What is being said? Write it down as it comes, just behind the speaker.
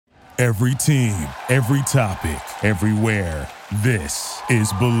Every team, every topic, everywhere. This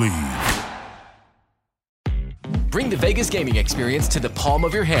is Believe. Bring the Vegas gaming experience to the palm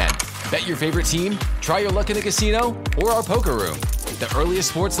of your hand. Bet your favorite team, try your luck in the casino, or our poker room. The earliest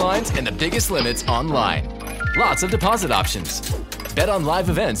sports lines and the biggest limits online. Lots of deposit options. Bet on live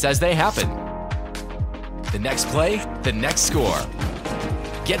events as they happen. The next play, the next score.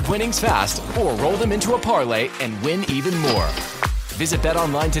 Get winnings fast or roll them into a parlay and win even more. Visit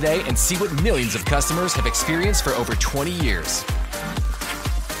BetOnline today and see what millions of customers have experienced for over 20 years.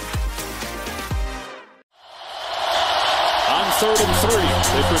 On 3rd and 3,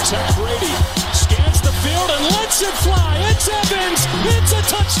 they protect Brady. Scans the field and lets it fly. It's Evans. It's a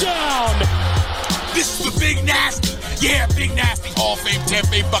touchdown. This is the Big Nasty. Yeah, Big Nasty. Hall of Fame Tampa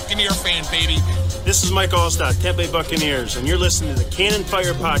Bay Buccaneer fan, baby. This is Mike Allstott, Tampa Bay Buccaneers, and you're listening to the Cannon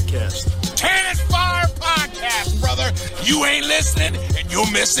Fire Podcast. Cannon Fire Podcast, brother. You ain't listening, and you're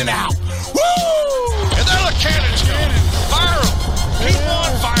missing out. Woo! And there the cannons go. Fire them. Keep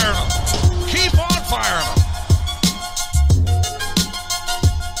on firing them. Keep on firing them.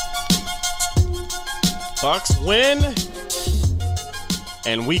 Bucks win,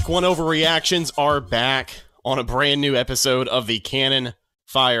 and Week 1 overreactions are back on a brand new episode of the Cannon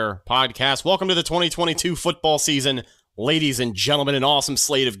Fire Podcast. Welcome to the 2022 football season, ladies and gentlemen. An awesome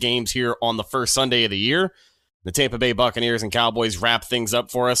slate of games here on the first Sunday of the year. The Tampa Bay Buccaneers and Cowboys wrap things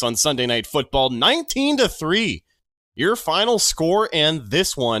up for us on Sunday Night Football, 19-3. Your final score, and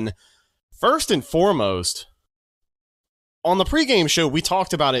this one, first and foremost, on the pregame show, we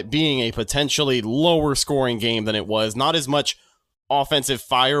talked about it being a potentially lower scoring game than it was. Not as much offensive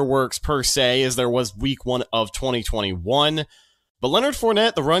fireworks per se as there was Week 1 of 2021. But Leonard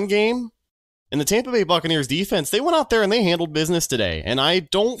Fournette, the run game, and the Tampa Bay Buccaneers defense, they went out there and they handled business today. And I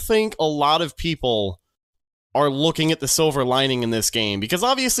don't think a lot of people are looking at the silver lining in this game, because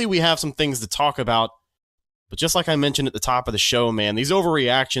obviously we have some things to talk about. But just like I mentioned at the top of the show, man, these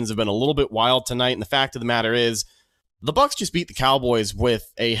overreactions have been a little bit wild tonight. And the fact of the matter is, the Bucs just beat the Cowboys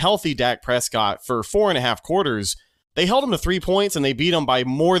with a healthy Dak Prescott for 4.5 quarters. They held him to 3 points, and they beat him by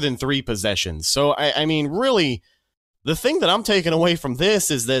more than 3 possessions. So, I mean, really, the thing that I'm taking away from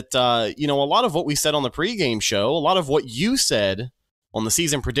this is that, a lot of what we said on the pregame show, a lot of what you said on the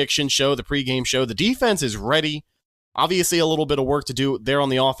season prediction show, the pregame show, the defense is ready. Obviously, a little bit of work to do there on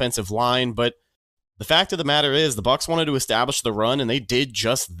the offensive line, but the fact of the matter is the Bucs wanted to establish the run, and they did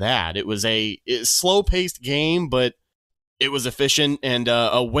just that. It was a slow-paced game, but it was efficient, and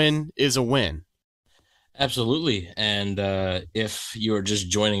a win is a win. Absolutely. And if you're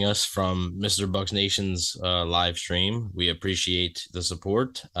just joining us from Mr. Bucks Nation's live stream, we appreciate the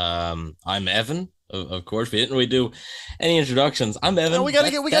support. I'm Evan, of course. We didn't really do any introductions. I'm Evan. No, we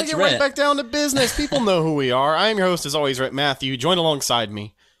gotta get right back down to business. People know who we are. I'm your host, as always, Rhett Matthew. Joined alongside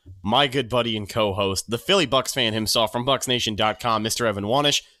me, my good buddy and co-host, the Philly Bucks fan himself from BucksNation.com, Mr. Evan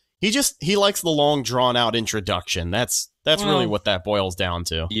Wanish. He likes the long, drawn-out introduction. That's really what that boils down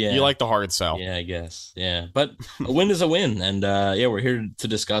to. Yeah. You like the hard sell. Yeah, I guess. Yeah. But a win is a win. And, we're here to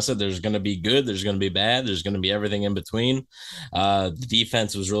discuss it. There's going to be good. There's going to be bad. There's going to be everything in between. The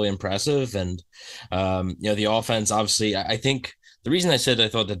defense was really impressive. And, the offense, obviously, I think the reason I said I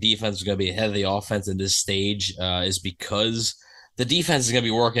thought the defense was going to be ahead of the offense at this stage is because the defense is going to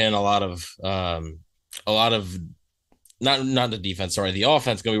be working in a lot of not the defense, sorry. The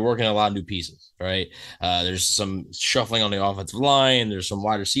offense is going to be working on a lot of new pieces, right? There's some shuffling on the offensive line. There's some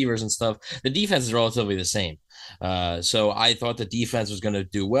wide receivers and stuff. The defense is relatively the same. So I thought the defense was going to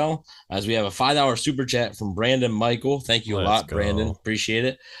do well. As we have a $5 super chat from Brandon Michael. Thank you a lot, Brandon. Appreciate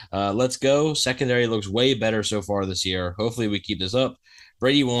it. Let's go. Secondary looks way better so far this year. Hopefully we keep this up.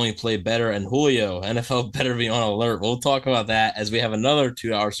 Brady will only play better, and Julio, NFL better be on alert. We'll talk about that as we have another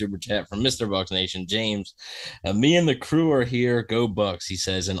 $2 super chat from Mr. Bucks Nation, James. Me and the crew are here. Go Bucks, he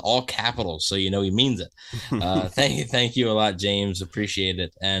says, in all capitals, so you know he means it. Thank you a lot, James. Appreciate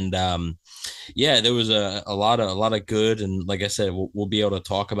it. And there was a lot of good, and like I said, we'll be able to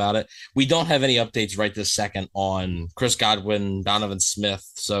talk about it. We don't have any updates right this second on Chris Godwin, Donovan Smith,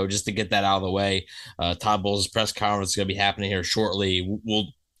 so just to get that out of the way, Todd Bowles' press conference is going to be happening here shortly. We'll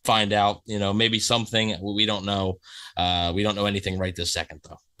find out, maybe something. We don't know. We don't know anything right this second,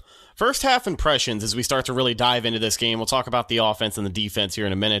 though. First half impressions as we start to really dive into this game. We'll talk about the offense and the defense here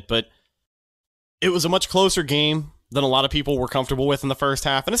in a minute, but it was a much closer game than a lot of people were comfortable with in the first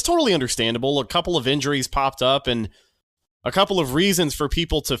half, and it's totally understandable. A couple of injuries popped up, and a couple of reasons for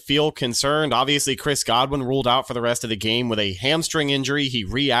people to feel concerned. Obviously, Chris Godwin ruled out for the rest of the game with a hamstring injury. He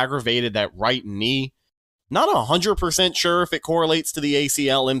re-aggravated that right knee. Not 100% sure if it correlates to the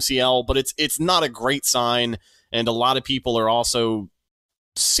ACL, MCL, but it's not a great sign, and a lot of people are also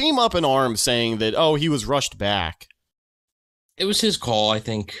seem up in arms saying that, oh, he was rushed back. It was his call, I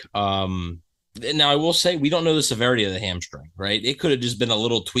think. Now, I will say we don't know the severity of the hamstring, right? It could have just been a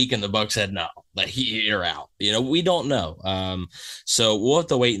little tweak and the Bucs said, no, like you're out. We don't know. So we'll have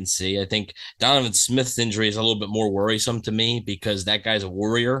to wait and see. I think Donovan Smith's injury is a little bit more worrisome to me because that guy's a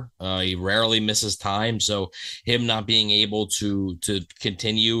warrior. He rarely misses time. So him not being able to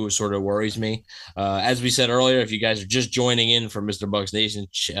continue sort of worries me. As we said earlier, if you guys are just joining in for Mr. Bucs Nation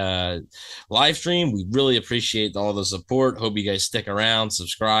live stream, we really appreciate all the support. Hope you guys stick around,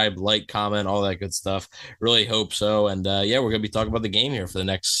 subscribe, like, comment, all that good stuff. Really hope so. And we're going to be talking about the game here for the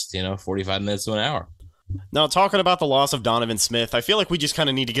next 45 minutes to an hour. Now, talking about the loss of Donovan Smith, I feel like we just kind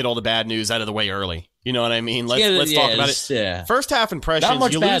of need to get all the bad news out of the way early. You know what I mean? Let's talk about it. Yeah. First half impressions. Not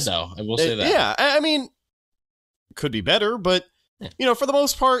much bad, though. I will say that. Yeah, I mean, could be better, but, for the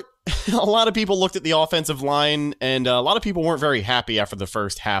most part, a lot of people looked at the offensive line, and a lot of people weren't very happy after the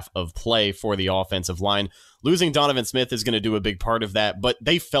first half of play for the offensive line. Losing Donovan Smith is going to do a big part of that, but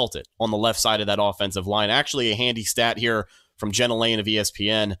they felt it on the left side of that offensive line. Actually, a handy stat here from Jenna Lane of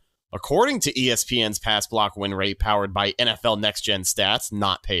ESPN. According to ESPN's pass block win rate powered by NFL Next Gen Stats,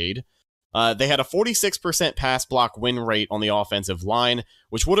 not paid, they had a 46% pass block win rate on the offensive line,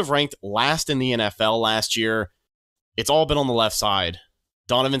 which would have ranked last in the NFL last year. It's all been on the left side.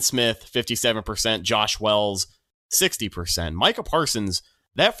 Donovan Smith, 57%. Josh Wells, 60%. Micah Parsons,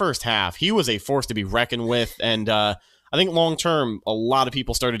 that first half, he was a force to be reckoned with, and I think long-term, a lot of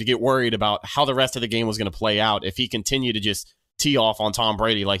people started to get worried about how the rest of the game was going to play out if he continued to just tee off on Tom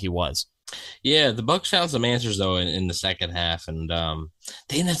Brady like he was. Yeah, the Bucs found some answers, though, in the second half, and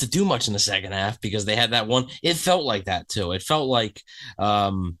they didn't have to do much in the second half because they had that one. It felt like that, too. It felt like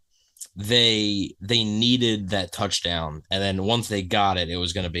they needed that touchdown, and then once they got it, it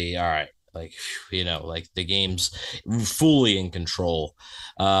was going to be, all right. Like the game's fully in control.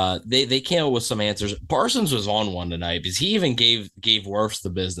 They came up with some answers. Parsons was on one tonight because he even gave Wirfs the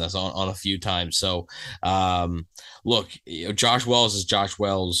business on a few times. So, look, Josh Wells is Josh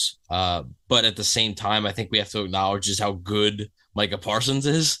Wells. But at the same time, I think we have to acknowledge just how good Micah Parsons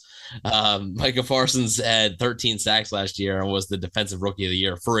is. Micah Parsons had 13 sacks last year and was the defensive rookie of the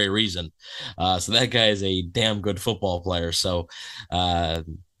year for a reason. So that guy is a damn good football player. So,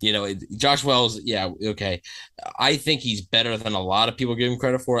 Josh Wells, yeah, okay. I think he's better than a lot of people give him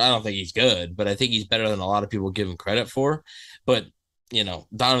credit for. I don't think he's good, but I think he's better than a lot of people give him credit for. But,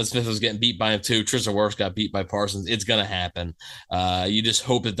 Donovan Smith was getting beat by him too. Tristan Wirfs got beat by Parsons. It's going to happen. You just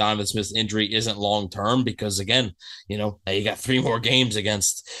hope that Donovan Smith's injury isn't long-term because, again, you got 3 more games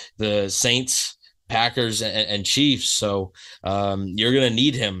against the Saints, Packers, and Chiefs. So you're going to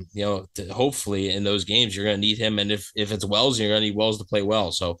need him, hopefully in those games, you're going to need him. And if it's Wells, you're going to need Wells to play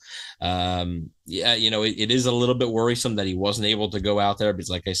well. So, it is a little bit worrisome that he wasn't able to go out there because,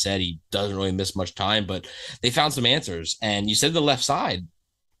 like I said, he doesn't really miss much time, but they found some answers. And you said the left side.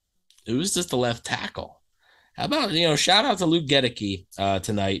 It was just the left tackle. How about, shout out to Luke Gedeke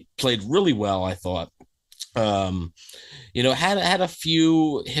tonight. Played really well, I thought. Had a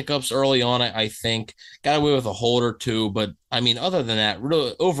few hiccups early on, I think. Got away with a hold or two, but I mean, other than that,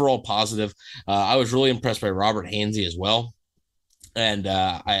 really overall positive. I was really impressed by Robert Hainsey as well. And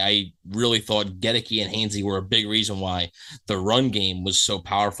I really thought Gedeke and Hainsey were a big reason why the run game was so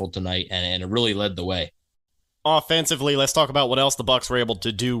powerful tonight, and it really led the way. Offensively, let's talk about what else the Bucs were able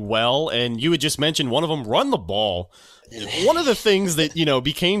to do well. And you had just mentioned one of them, run the ball. One of the things that,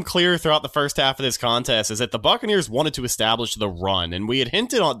 became clear throughout the first half of this contest is that the Buccaneers wanted to establish the run. And we had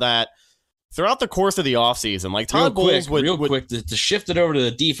hinted on that throughout the course of the offseason. Like Todd Bowles would... Real quick, to shift it over to the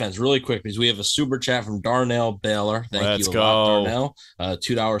defense really quick, because we have a super chat from Darnell Baylor. Thank you a lot, Darnell.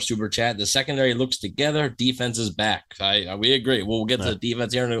 $2 super chat. The secondary looks together. Defense is back. We agree. We'll get to the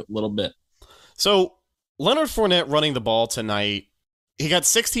defense here in a little bit. So... Leonard Fournette running the ball tonight, he got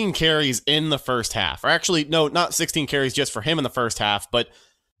 16 carries in the first half. Or actually, no, not 16 carries just for him in the first half, but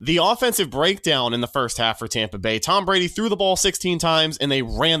the offensive breakdown in the first half for Tampa Bay. Tom Brady threw the ball 16 times, and they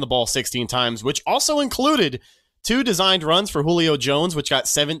ran the ball 16 times, which also included 2 designed runs for Julio Jones, which got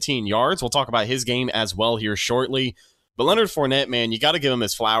 17 yards. We'll talk about his game as well here shortly. But Leonard Fournette, man, you got to give him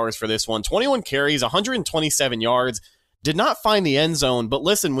his flowers for this one. 21 carries, 127 yards. Did not find the end zone, but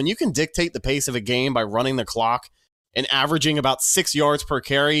listen, when you can dictate the pace of a game by running the clock and averaging about 6 yards per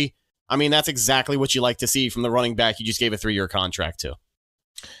carry, I mean, that's exactly what you like to see from the running back you just gave a 3-year contract to.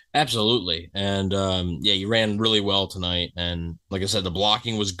 Absolutely. And yeah, you ran really well tonight. And like I said, the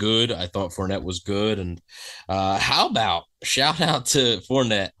blocking was good. I thought Fournette was good. And how about shout out to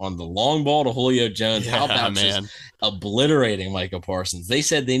Fournette on the long ball to Julio Jones? Yeah, How about man. just obliterating Micah Parsons? They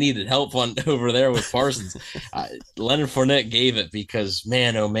said they needed help on over there with Parsons. Leonard Fournette gave it because,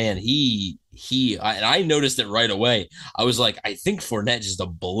 man, oh man, and I noticed it right away. I was like, I think Fournette just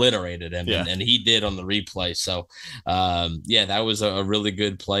obliterated him, Yeah. and he did on the replay. So, yeah, that was a really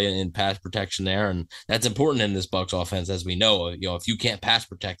good play in pass protection there, and that's important in this Bucs offense, as we know. If you can't pass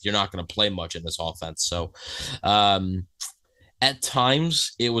protect, you're not going to play much in this offense. So, at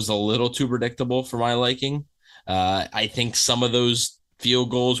times, it was a little too predictable for my liking. I think some of those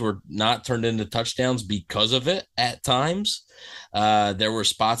field goals were not turned into touchdowns because of it at times. There were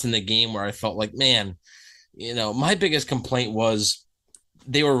spots in the game where I felt like, man, my biggest complaint was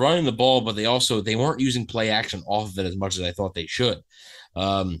they were running the ball, but they weren't using play action off of it as much as I thought they should.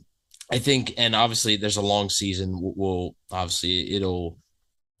 I think, and obviously there's a long season. It'll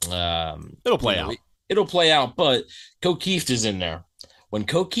play out. It'll play out, but O'Keefe is in there. When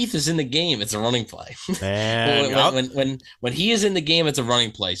O'Keefe is in the game, it's a running play. when he is in the game, it's a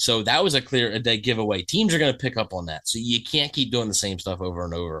running play. So that was a clear giveaway. Teams are going to pick up on that. So you can't keep doing the same stuff over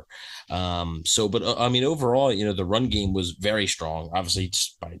and over. Overall, the run game was very strong, obviously,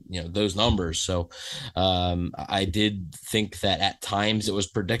 just by, those numbers. So I did think that at times it was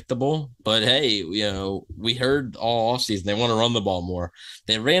predictable, but hey, we heard all offseason they want to run the ball more.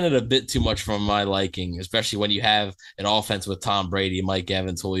 They ran it a bit too much from my liking, especially when you have an offense with Tom Brady, Mike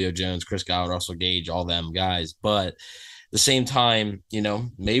Evans, Julio Jones, Chris Godwin, Russell Gage, all them guys. But the same time,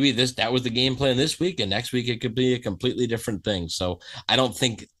 maybe that was the game plan this week, and next week it could be a completely different thing. So I don't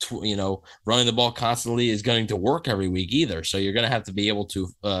think, running the ball constantly is going to work every week either. So you're going to have to be able to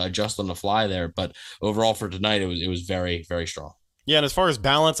adjust on the fly there. But overall for tonight, it was very, very strong. Yeah, and as far as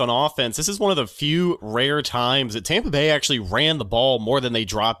balance on offense, this is one of the few rare times that Tampa Bay actually ran the ball more than they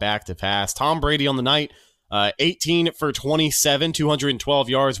dropped back to pass. Tom Brady on the night, 18 for 27, 212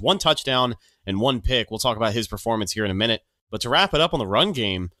 yards, 1 touchdown, and 1 pick. We'll talk about his performance here in a minute. But to wrap it up on the run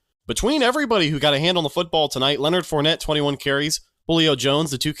game, between everybody who got a hand on the football tonight, Leonard Fournette, 21 carries, Julio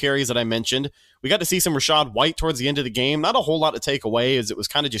Jones, the 2 carries that I mentioned. We got to see some Rachaad White towards the end of the game. Not a whole lot to take away, as it was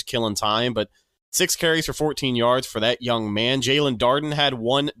kind of just killing time, but 6 carries for 14 yards for that young man. Jalen Darden had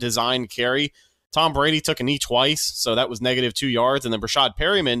 1 designed carry. Tom Brady took a knee twice, so that was -2 yards. And then Rashad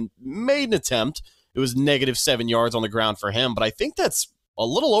Perryman made an attempt. It was -7 yards on the ground for him. But I think that's a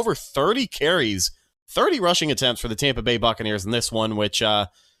little over 30 carries, 30 rushing attempts for the Tampa Bay Buccaneers in this one, which, for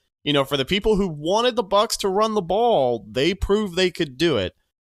the people who wanted the Bucs to run the ball, they proved they could do it.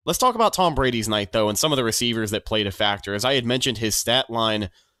 Let's talk about Tom Brady's night, though, and some of the receivers that played a factor. As I had mentioned, his stat line,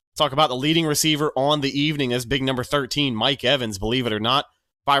 talk about the leading receiver on the evening as big number 13, Mike Evans, believe it or not.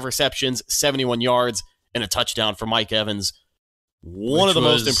 5 receptions, 71 yards, and a touchdown for Mike Evans. One of the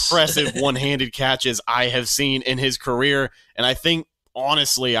most impressive one-handed catches I have seen in his career. And I think,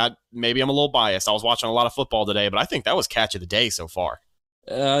 honestly, maybe I'm a little biased. I was watching a lot of football today, but I think that was catch of the day so far.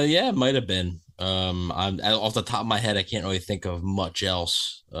 Yeah, it might have been. I'm off the top of my head, I can't really think of much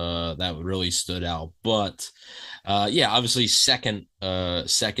else that really stood out. But obviously second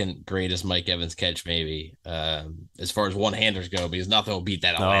greatest Mike Evans catch, maybe as far as one-handers go, because nothing will beat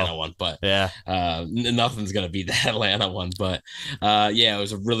that Atlanta one. But nothing's gonna beat that Atlanta one. But it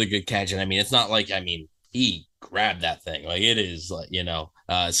was a really good catch, and it's not like he grabbed that thing like it is like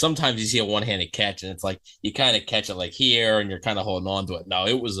sometimes you see a one-handed catch and it's like you kind of catch it like here and you're kind of holding on to it. No,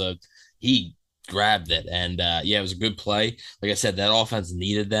 it was he grabbed it, and it was a good play. Like I said, that offense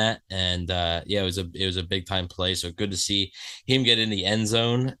needed that, and it was a big time play. So good to see him get in the end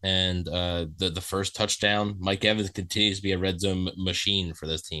zone, and the first touchdown. Mike Evans continues to be a red zone machine for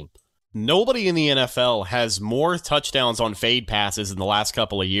this team. Nobody in the NFL has more touchdowns on fade passes in the last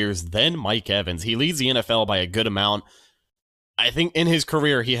couple of years than Mike Evans. He leads the NFL by a good amount. I think in his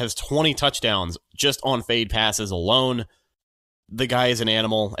career, he has 20 touchdowns just on fade passes alone. The guy is an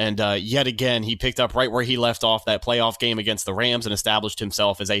animal, and yet again, he picked up right where he left off that playoff game against the Rams and established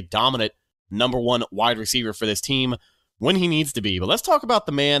himself as a dominant number 1 wide receiver for this team when he needs to be. But let's talk about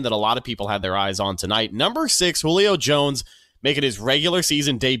the man that a lot of people had their eyes on tonight. Number 6, Julio Jones, making his regular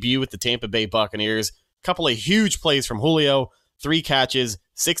season debut with the Tampa Bay Buccaneers. A couple of huge plays from Julio, 3 catches,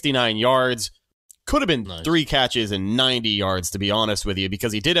 69 yards. Could have been nice. 3 catches and 90 yards, to be honest with you,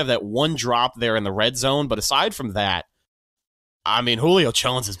 because he did have that 1 drop there in the red zone. But aside from that, Julio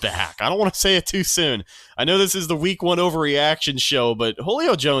Jones is back. I don't want to say it too soon. I know this is the week 1 overreaction show, but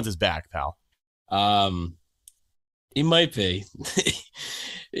Julio Jones is back, pal. He might be.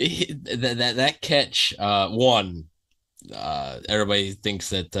 that catch, one, everybody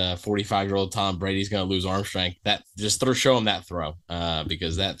thinks that 45-year-old Tom Brady's going to lose arm strength. That just show him that throw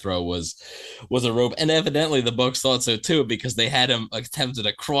because that throw was a rope, and evidently the Bucs thought so too because they had him attempted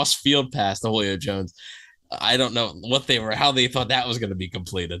a cross field pass to Julio Jones. I don't know how they thought that was going to be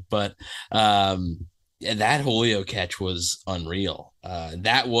completed, but that Julio catch was unreal.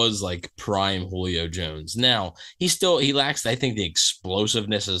 That was like prime Julio Jones. Now he lacks, I think, the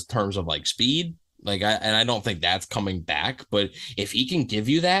explosiveness in terms of like speed. I don't think that's coming back, but if he can give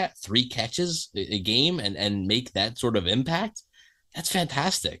you that 3 catches a game and make that sort of impact, that's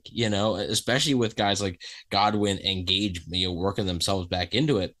fantastic, especially with guys like Godwin and Gage, working themselves back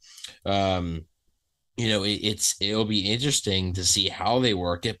into it. It'll be interesting to see how they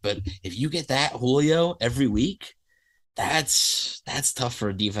work it, but if you get that Julio every week, that's tough for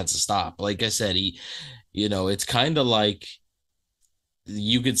a defense to stop. Like I said, it's kind of like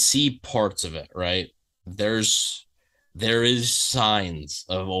you could see parts of it, right? There is signs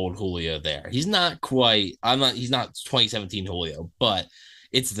of old Julio there. He's not 2017 Julio, but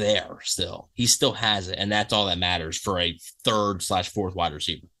it's there still. He still has it, and that's all that matters for a 3rd/4th wide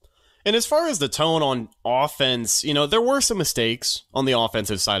receiver. And as far as the tone on offense, there were some mistakes on the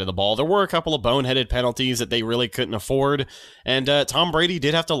offensive side of the ball. There were a couple of boneheaded penalties that they really couldn't afford. And Tom Brady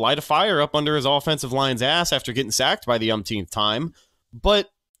did have to light a fire up under his offensive line's ass after getting sacked by the umpteenth time.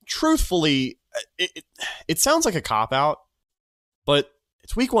 But truthfully, it sounds like a cop-out, but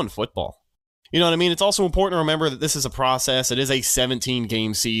it's week 1 football. You know what I mean? It's also important to remember that this is a process. It is a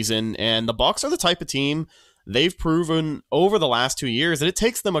 17-game season, and the Bucs are the type of team they've proven over the last 2 years that it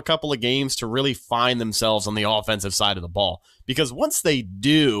takes them a couple of games to really find themselves on the offensive side of the ball. Because once they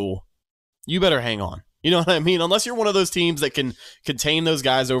do, you better hang on. You know what I mean? Unless you're one of those teams that can contain those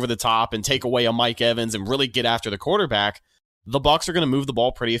guys over the top and take away a Mike Evans and really get after the quarterback, the Bucs are going to move the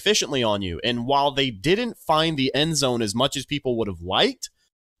ball pretty efficiently on you. And while they didn't find the end zone as much as people would have liked,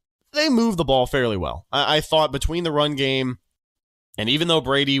 they moved the ball fairly well. I thought between the run game, and even though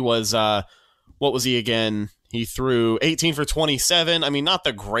Brady was, what was he again? He threw 18 for 27. I mean, not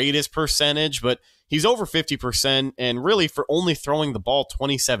the greatest percentage, but he's over 50%. And really, for only throwing the ball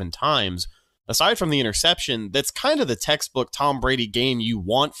 27 times, aside from the interception, that's kind of the textbook Tom Brady game you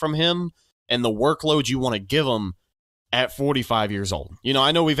want from him and the workload you want to give him at 45 years old.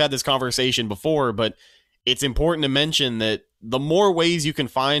 I know we've had this conversation before, but it's important to mention that the more ways you can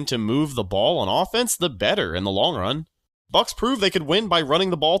find to move the ball on offense, the better in the long run. Bucs proved they could win by running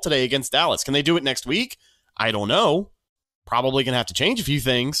the ball today against Dallas. Can they do it next week? I don't know. Probably going to have to change a few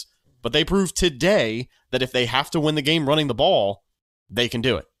things, but they proved today that if they have to win the game running the ball, they can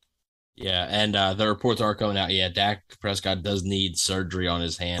do it. Yeah, and the reports are coming out. Yeah, Dak Prescott does need surgery on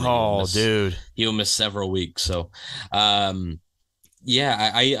his hand. Dude. He'll miss several weeks. So, I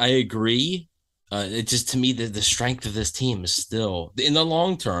agree. It just, to me, the strength of this team is still, in the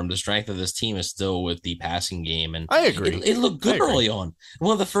long term, the strength of this team is still with the passing game. And I agree. It looked good early on.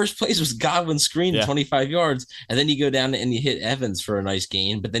 One of the first plays was Godwin's screen, 25 yards, and then you go down and you hit Evans for a nice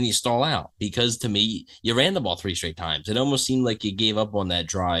gain, but then you stall out because, to me, you ran the ball 3 straight times. It almost seemed like you gave up on that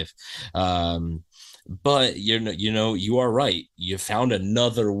drive. But you are right. You found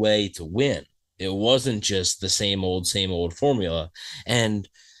another way to win. It wasn't just the same old formula. And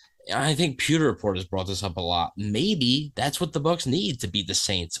I think Pewter Report has brought this up a lot. Maybe that's what the Bucs need to beat the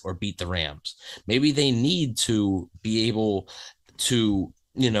Saints or beat the Rams. Maybe they need to be able to,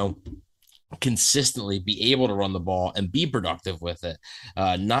 consistently be able to run the ball and be productive with it,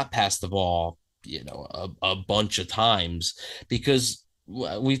 not pass the ball, a bunch of times, because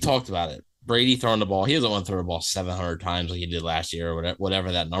we've talked about it. Brady throwing the ball, he doesn't want to throw the ball 700 times like he did last year or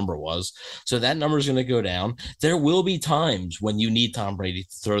whatever that number was. So that number is going to go down. There will be times when you need Tom Brady to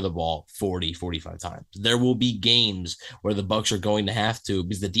throw the ball 40, 45 times. There will be games where the Bucs are going to have to,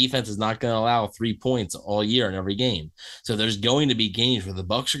 because the defense is not going to allow 3 points all year in every game. So there's going to be games where the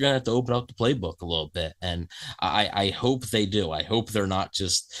Bucs are going to have to open up the playbook a little bit. And I hope they do. I hope they're not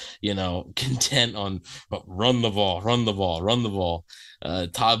just, content on run the ball.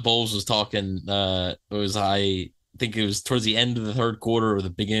 Todd Bowles was talking, I think it was towards the end of the 3rd quarter or the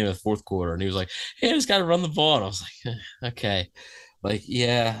beginning of the 4th quarter, and he was like, hey, I just got to run the ball. And I was like, okay.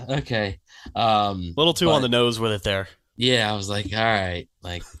 Okay. Little too on the nose with it there. Yeah, I was like, all right,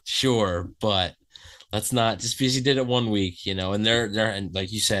 sure, but let's not, just because you did it 1 week, and they're and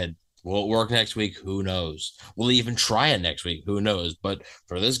like you said, will it work next week? Who knows? We'll even try it next week. Who knows? But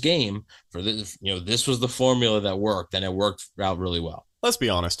for this game, this was the formula that worked, and it worked out really well. Let's be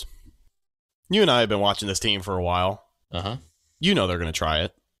honest. You and I have been watching this team for a while. Uh-huh. You know they're going to try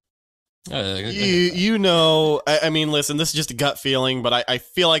it. I mean, listen, this is just a gut feeling, but I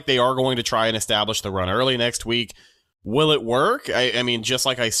feel like they are going to try and establish the run early next week. Will it work? I mean, just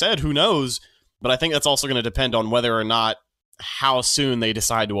like I said, who knows? But I think that's also going to depend on whether or not how soon they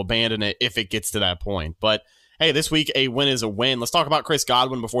decide to abandon it if it gets to that point. But hey, this week, a win is a win. Let's talk about Chris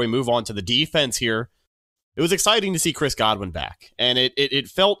Godwin before we move on to the defense here. It was exciting to see Chris Godwin back, and it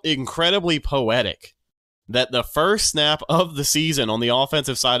felt incredibly poetic that the first snap of the season on the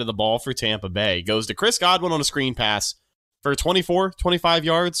offensive side of the ball for Tampa Bay goes to Chris Godwin on a screen pass for 24, 25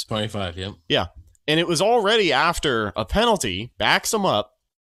 yards. 25, yep. Yeah. And it was already after a penalty, backs them up,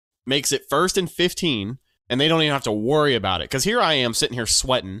 makes it 1st and 15, and they don't even have to worry about it. Because here I am sitting here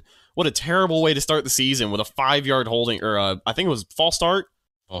sweating. What a terrible way to start the season with a 5-yard holding, or I think it was false start.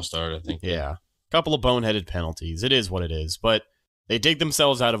 False start, I think. Yeah. Couple of boneheaded penalties. It is what it is. But they dig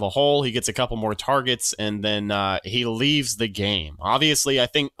themselves out of a hole. He gets a couple more targets, and then he leaves the game. Obviously, I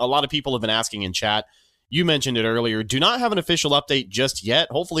think a lot of people have been asking in chat. You mentioned it earlier. Do not have an official update just yet.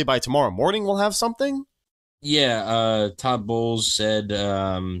 Hopefully by tomorrow morning we'll have something. Yeah, Todd Bowles said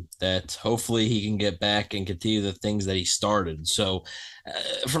that hopefully he can get back and continue the things that he started. So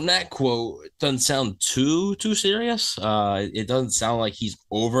from that quote, it doesn't sound too serious. It doesn't sound like he's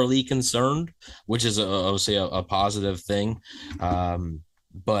overly concerned, which is, I would say, a positive thing.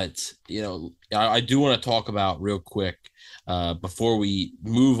 But, I do want to talk about real quick before we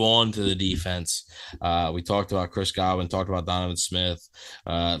move on to the defense. We talked about Chris Godwin, talked about Donovan Smith.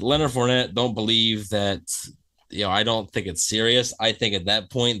 Leonard Fournette, don't believe that, I don't think it's serious. I think at that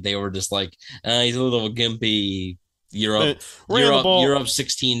point they were just like, he's a little gimpy. You're up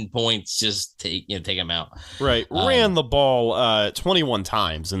 16 points. Just take him out. Right. Ran the ball 21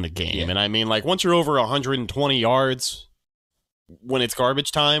 times in the game. Yeah. And I mean, like, once you're over 120 yards, when it's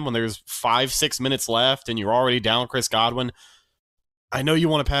garbage time, when there's 5-6 minutes left and you're already down Chris Godwin, I know you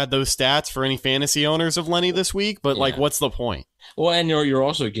want to pad those stats for any fantasy owners of Lenny this week, but like, what's the point? Well, and you're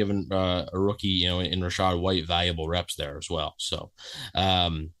also giving a rookie, in Rachaad White, valuable reps there as well. So,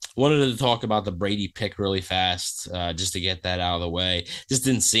 wanted to talk about the Brady pick really fast, just to get that out of the way. Just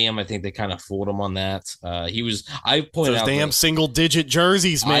didn't see him. I think they kind of fooled him on that. I pointed out those damn single-digit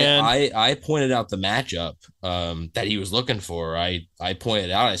jerseys, man. I pointed out the matchup that he was looking for. I pointed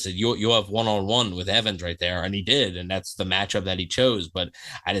out, I said, you'll have one-on-one with Evans right there, and he did, and that's the matchup that he chose. But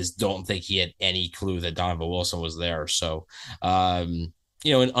I just don't think he had any clue that Donovan Wilson was there. So,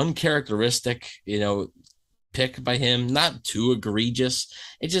 an uncharacteristic, pick by him, not too egregious.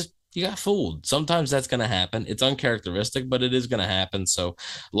 It just, you got fooled. Sometimes that's going to happen. It's uncharacteristic, but it is going to happen. So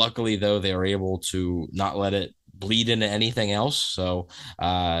luckily, though, they were able to not let it bleed into anything else. So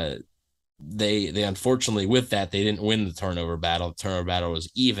they unfortunately, with that, they didn't win the turnover battle. The turnover battle was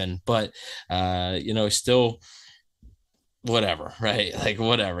even, but still, whatever, right? Like,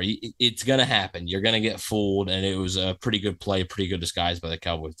 whatever. It's going to happen. You're going to get fooled, and it was a pretty good play, pretty good disguise by the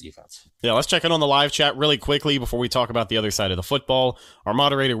Cowboys defense. Yeah, let's check in on the live chat really quickly before we talk about the other side of the football. Our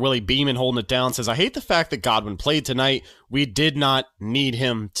moderator, Willie Beeman, holding it down, says, I hate the fact that Godwin played tonight. We did not need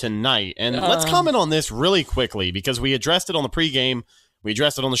him tonight. And let's comment on this really quickly, because we addressed it on the pregame. We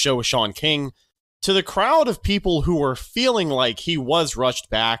addressed it on the show with Sean King. To the crowd of people who were feeling like he was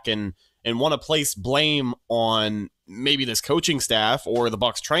rushed back and want to place blame on maybe this coaching staff or the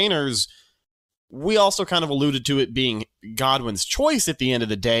Bucs trainers, we also kind of alluded to it being Godwin's choice at the end of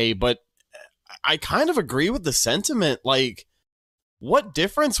the day, but I kind of agree with the sentiment. Like, what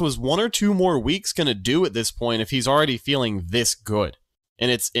difference was 1 or 2 more weeks going to do at this point if he's already feeling this good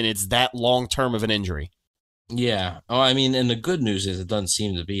and it's that long-term of an injury? Yeah. Oh, I mean, and the good news is it doesn't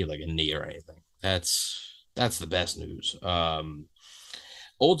seem to be like a knee or anything. That's the best news.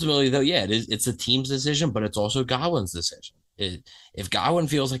 Ultimately, though, it's a team's decision, but it's also Godwin's decision. If Godwin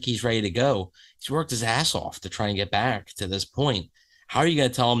feels like he's ready to go, he's worked his ass off to try and get back to this point. How are you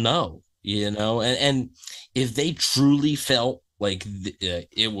going to tell him no? And if they truly felt like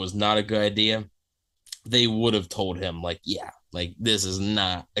it was not a good idea, they would have told him, like, this is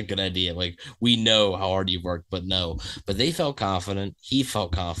not a good idea. Like, we know how hard you've worked, but no. But they felt confident. He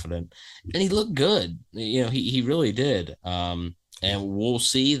felt confident, and he looked good. He really did. And we'll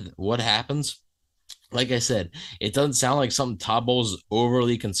see what happens. Like I said, it doesn't sound like something Todd Bowles is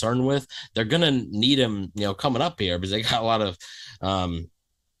overly concerned with. They're going to need him, coming up here, because they got a lot of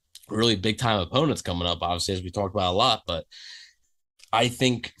really big-time opponents coming up, obviously, as we talked about a lot. But I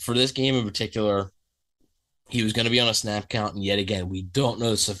think for this game in particular, he was going to be on a snap count, and yet again, we don't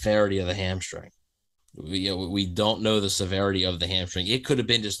know the severity of the hamstring. We don't know the severity of the hamstring. It could have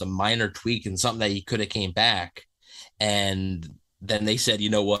been just a minor tweak and something that he could have came back and then they said, you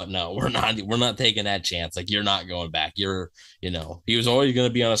know what? No, we're not taking that chance. Like, you're not going back. He was always going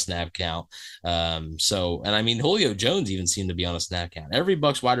to be on a snap count. And I mean, Julio Jones even seemed to be on a snap count. Every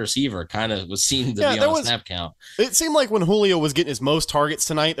Bucs wide receiver kind of was seen to be on a snap count. It seemed like when Julio was getting his most targets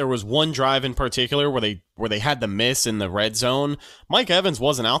tonight, there was one drive in particular where they had the miss in the red zone. Mike Evans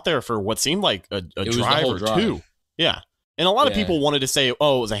wasn't out there for what seemed like a drive or two. Yeah. And a lot of people wanted to say,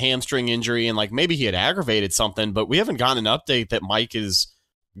 oh, it was a hamstring injury and like maybe he had aggravated something, but we haven't gotten an update that Mike is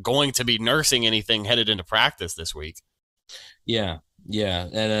going to be nursing anything headed into practice this week. Yeah. Yeah.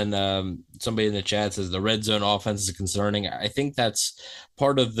 And then somebody in the chat says the red zone offense is concerning. I think that's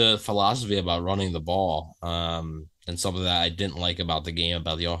part of the philosophy about running the ball. And something that I didn't like about the game,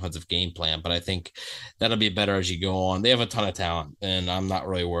 about the offensive game plan, but I think that'll be better as you go on. They have a ton of talent, and I'm not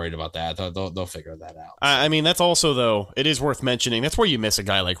really worried about that. They'll figure that out. I mean, that's also, though, it is worth mentioning, that's where you miss a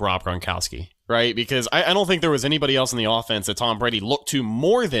guy like Rob Gronkowski, right? Because I don't think there was anybody else in the offense that Tom Brady looked to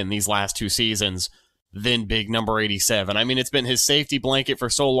more than these last two seasons than big number 87. I mean, it's been his safety blanket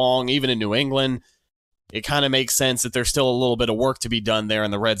for so long, even in New England. It kind of makes sense that there's still a little bit of work to be done there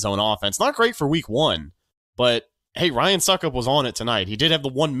in the red zone offense. Not great for week one, but hey, Ryan Succop was on it tonight. He did have the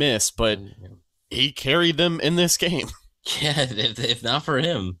one miss, but he carried them in this game. Yeah, if not for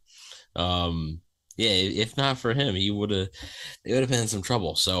him, if not for him, they would have been in some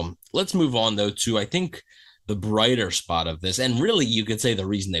trouble. So let's move on, though, to, I think, the brighter spot of this. And really, you could say the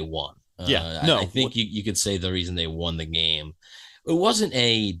reason they won. I think you could say the reason they won the game. It wasn't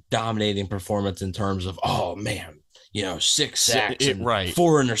a dominating performance in terms of, oh, man, 6 sacks and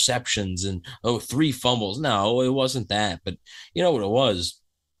 4 interceptions and 3 fumbles. No, it wasn't that. But you know what it was?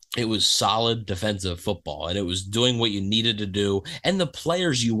 It was solid defensive football, and it was doing what you needed to do and the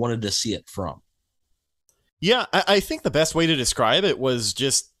players you wanted to see it from. Yeah, I think the best way to describe it was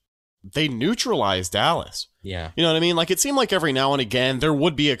just they neutralized Dallas. Yeah. You know what I mean? Like, it seemed like every now and again there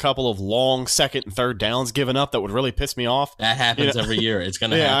would be a couple of long second and third downs given up that would really piss me off. That happens every year. It's going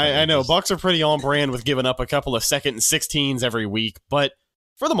to happen. Yeah, I know. Bucs are pretty on brand with giving up a couple of second and 16s every week, but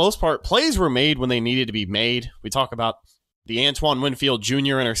for the most part, plays were made when they needed to be made. We talk about the Antoine Winfield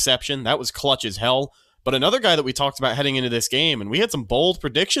Jr. interception. That was clutch as hell. But another guy that we talked about heading into this game, and we had some bold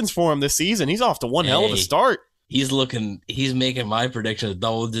predictions for him this season. He's off to one hell of a start. He's making my prediction of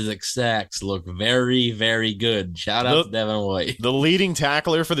double-digit sacks look very, very good. Shout out to Devin White. The leading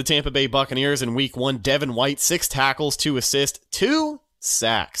tackler for the Tampa Bay Buccaneers in week one, Devin White, 6 tackles, 2 assists, 2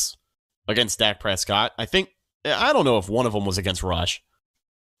 sacks against Dak Prescott. I don't know if one of them was against Rush,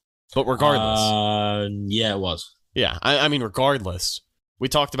 but regardless. Yeah, it was. Yeah, I mean, regardless. We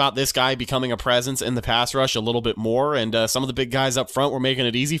talked about this guy becoming a presence in the pass rush a little bit more, and some of the big guys up front were making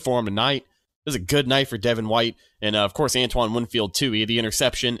it easy for him tonight. It was a good night for Devin White, and of course Antoine Winfield too. He had the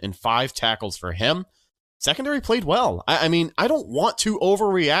interception and 5 tackles for him. Secondary played well. I mean, I don't want to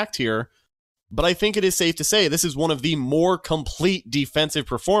overreact here, but I think it is safe to say this is one of the more complete defensive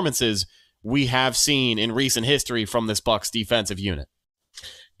performances we have seen in recent history from this Bucs defensive unit.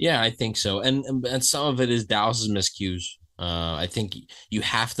 Yeah, I think so, and some of it is Dallas's miscues. I think you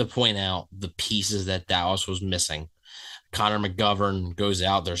have to point out the pieces that Dallas was missing. Connor McGovern goes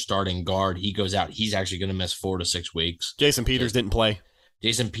out, their starting guard. He goes out. He's actually going to miss 4 to 6 weeks. Jason Peters didn't play.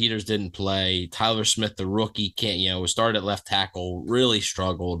 Tyler Smith, the rookie, started at left tackle, really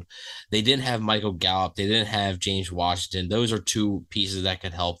struggled. They didn't have Michael Gallup. They didn't have James Washington. Those are 2 pieces that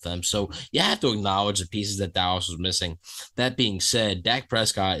could help them. So you have to acknowledge the pieces that Dallas was missing. That being said, Dak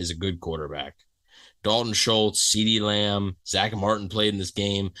Prescott is a good quarterback. Dalton Schultz, CeeDee Lamb, Zach Martin played in this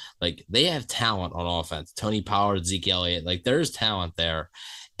game. Like, they have talent on offense. Tony Pollard, Zeke Elliott. Like, there's talent there.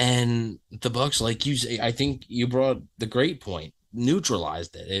 And the Bucs, like you say, I think you brought the great point,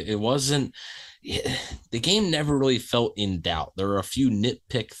 neutralized it. It wasn't – the game never really felt in doubt. There were a few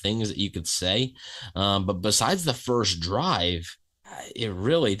nitpick things that you could say. But besides the first drive, it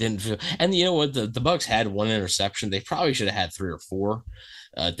really didn't feel – and you know what? The Bucs had 1 interception. They probably should have had 3 or 4.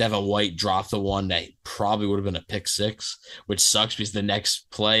 Devin White dropped the one that probably would have been a pick 6, which sucks because the next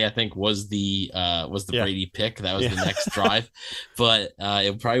play I think was the Brady pick. That was the next drive, but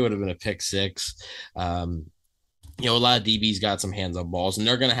it probably would have been a pick 6. A lot of DBs got some hands on balls, and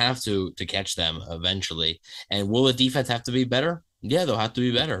they're going to have to catch them eventually. And will the defense have to be better? Yeah, they'll have to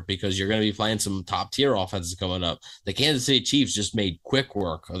be better because you're going to be playing some top-tier offenses coming up. The Kansas City Chiefs just made quick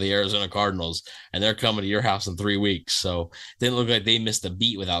work of the Arizona Cardinals, and they're coming to your house in 3 weeks. So it didn't look like they missed a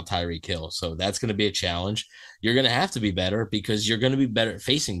beat without Tyreek Hill. So that's going to be a challenge. You're going to have to be better because you're going to be better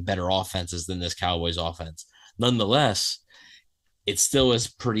facing better offenses than this Cowboys offense. Nonetheless, it still is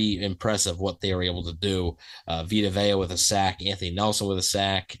pretty impressive what they were able to do. Vita Vea with a sack, Anthony Nelson with a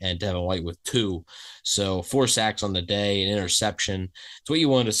sack, and Devin White with 2. So 4 sacks on the day, an interception. It's what you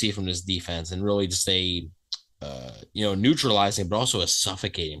wanted to see from this defense, and really just a neutralizing, but also a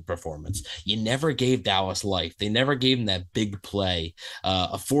suffocating performance. You never gave Dallas life. They never gave him that big play,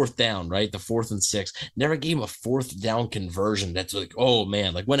 a 4th down, right? The 4th and 6. Never gave him a 4th down conversion. That's like, oh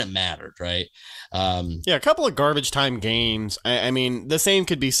man, like when it mattered, right? A couple of garbage time games. I mean, the same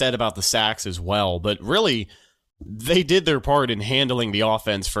could be said about the sacks as well, but really, they did their part in handling the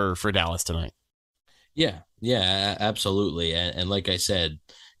offense for Dallas tonight. Yeah, absolutely. And like I said,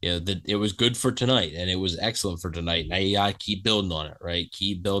 it was good for tonight, and it was excellent for tonight. Now you got to keep building on it, right?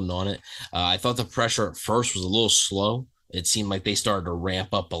 Keep building on it. I thought the pressure at first was a little slow. It seemed like they started to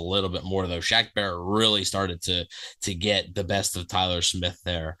ramp up a little bit more, though. Shaq Barrett really started to get the best of Tyler Smith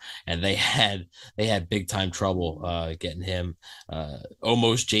there, and they had big time trouble getting him.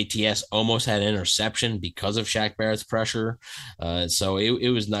 JTS almost had an interception because of Shaq Barrett's pressure. So it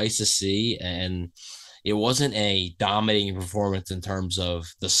was nice to see, and it wasn't a dominating performance in terms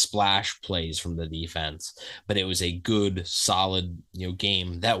of the splash plays from the defense, but it was a good, solid,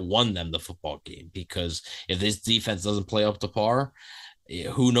 game that won them the football game. Because if this defense doesn't play up to par,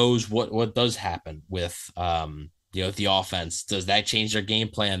 who knows what does happen with the offense. Does that change their game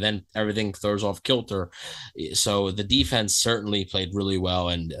plan? Then everything throws off kilter. So the defense certainly played really well,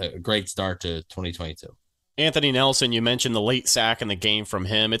 and a great start to 2022. Anthony Nelson, you mentioned the late sack in the game from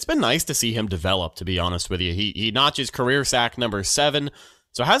him. It's been nice to see him develop, to be honest with you. He notches career sack number 7,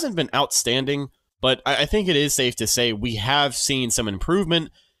 so hasn't been outstanding, but I think it is safe to say we have seen some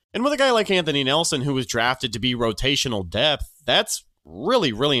improvement. And with a guy like Anthony Nelson, who was drafted to be rotational depth, that's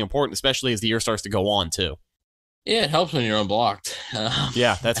really, really important, especially as the year starts to go on, too. Yeah, it helps when you're unblocked.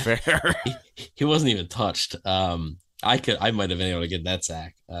 Yeah, that's fair. He wasn't even touched. I might have been able to get that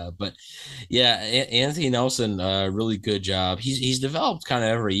sack. But yeah, Anthony Nelson, really good job. He's developed kind of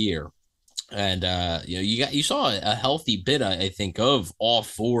every year. And you saw a healthy bit, I think, of all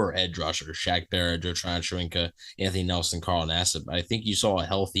 4 edge rushers: Shaq Barrett, Joe Tryon-Shoyinka, Anthony Nelson, Carl Nassib. I think you saw a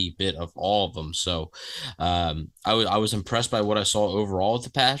healthy bit of all of them. So I was impressed by what I saw overall with the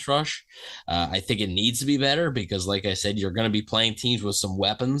pass rush. I think it needs to be better because, like I said, you're going to be playing teams with some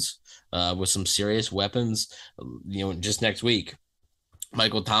weapons. With some serious weapons, just next week.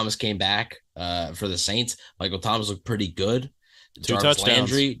 Michael Thomas came back for the Saints. Michael Thomas looked pretty good. 2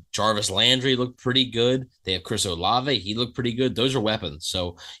 touchdowns. Jarvis Landry looked pretty good. They have Chris Olave. He looked pretty good. Those are weapons.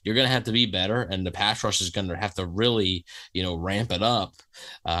 So you're going to have to be better, and the pass rush is going to have to really, ramp it up.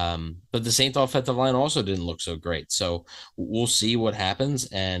 But the Saints offensive line also didn't look so great. So we'll see what happens.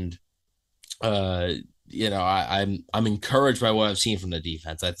 And, I'm encouraged by what I've seen from the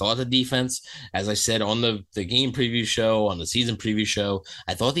defense. I thought the defense, as I said on the game preview show, on the season preview show,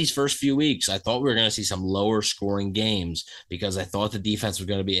 I thought these first few weeks, I thought we were going to see some lower scoring games because I thought the defense was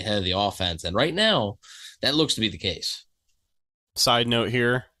going to be ahead of the offense. And right now, that looks to be the case. Side note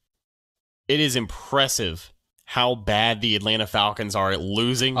here, it is impressive how bad the Atlanta Falcons are at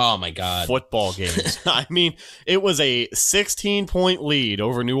losing football games. I mean, it was a 16-point lead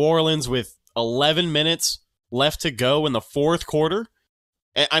over New Orleans with 11 minutes left to go in the 4th quarter.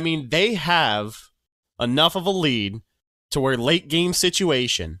 I mean, they have enough of a lead to where late game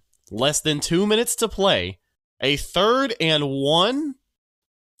situation, less than 2 minutes to play, a 3rd and 1.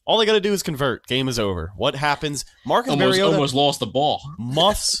 All they got to do is convert. Game is over. What happens? Marcus Mariota almost lost the ball.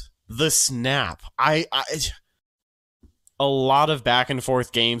 Muffs the snap. A lot of back and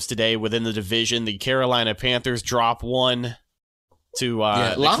forth games today within the division. The Carolina Panthers drop 1 to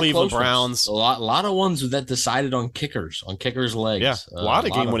the Cleveland Browns. A lot of ones that decided on kickers' legs. Yeah, a lot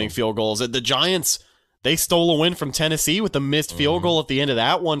of game-winning field goals. The Giants, they stole a win from Tennessee with the missed field goal at the end of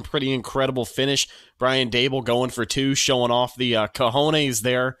that one. Pretty incredible finish. Brian Dable going for 2, showing off the cojones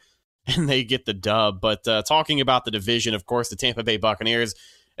there, and they get the dub. But talking about the division, of course, the Tampa Bay Buccaneers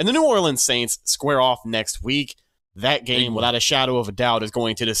and the New Orleans Saints square off next week. That game, without a shadow of a doubt, is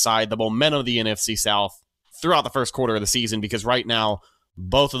going to decide the momentum of the NFC South throughout the first quarter of the season, because right now,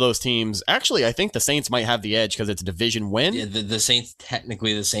 both of those teams, actually, I think the Saints might have the edge because it's a division win. Yeah, the Saints,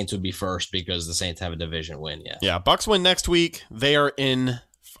 technically the Saints would be first because the Saints have a division win, yeah. Yeah, Bucs win next week. They are in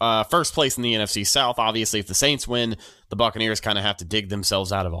first place in the NFC South. Obviously, if the Saints win, the Buccaneers kind of have to dig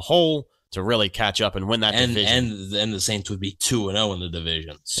themselves out of a hole to really catch up and win that division. And the Saints would be 2-0 in the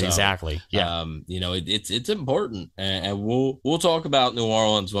division. So, exactly. Yeah. It's important, and we'll talk about New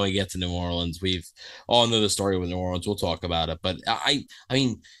Orleans when we get to New Orleans. We've all know the story with New Orleans. We'll talk about it, but I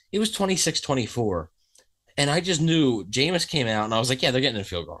mean, it was 26-24. And I just knew Jameis came out, and I was like, yeah, they're getting in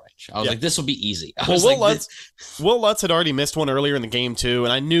field goal range. I was like, this will be easy. Will Lutz had already missed one earlier in the game, too,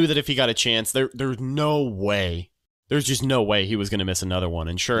 and I knew that if he got a chance, there's no way. There's just no way he was going to miss another one,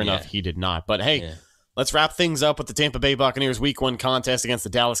 and sure enough, he did not. But hey, let's wrap things up with the Tampa Bay Buccaneers Week 1 contest against the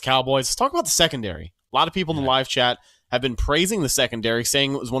Dallas Cowboys. Let's talk about the secondary. A lot of people in the live chat have been praising the secondary,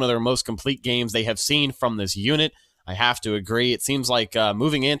 saying it was one of their most complete games they have seen from this unit. I have to agree. It seems like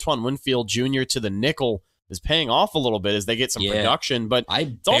moving Antoine Winfield Jr. to the nickel is paying off a little bit as they get some production. But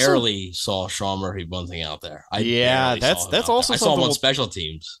I barely saw Sean Murphy-Bunting out there. That's also I saw him on special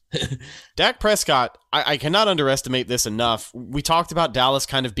teams. Dak Prescott, I cannot underestimate this enough. We talked about Dallas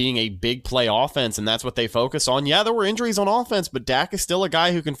kind of being a big play offense, and that's what they focus on. Yeah, there were injuries on offense, but Dak is still a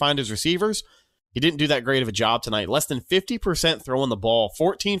guy who can find his receivers. He didn't do that great of a job tonight. Less than 50% throwing the ball,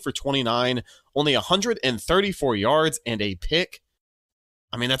 14 for 29, only 134 yards and a pick.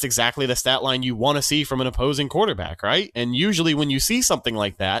 I mean, that's exactly the stat line you want to see from an opposing quarterback, right? And usually when you see something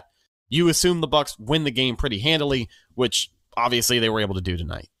like that, you assume the Bucs win the game pretty handily, which obviously they were able to do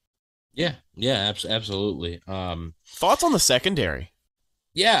tonight. Yeah, absolutely. Thoughts on the secondary?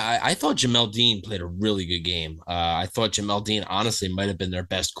 Yeah, I thought Jamel Dean played a really good game. I thought Jamel Dean honestly might have been their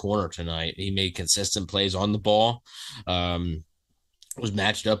best corner tonight. He made consistent plays on the ball. Was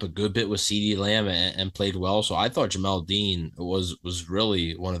matched up a good bit with CeeDee Lamb and played well. So I thought Jamel Dean was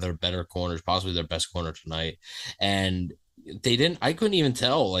really one of their better corners, possibly their best corner tonight. And I couldn't even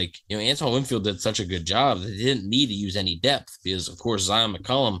tell, Antoine Winfield did such a good job that they didn't need to use any depth because, of course, Zion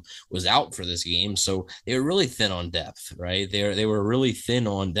McCollum was out for this game. So they were really thin on depth, right? They were really thin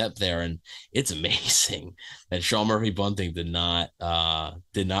on depth there. And it's amazing that Sean Murphy-Bunting did not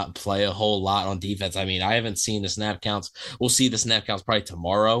play a whole lot on defense. I mean, I haven't seen the snap counts. We'll see the snap counts probably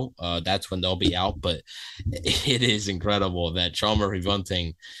tomorrow. That's when they'll be out. But it is incredible that Sean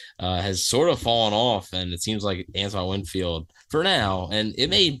Murphy-Bunting has sort of fallen off, and it seems like Antoine Winfield for now, and it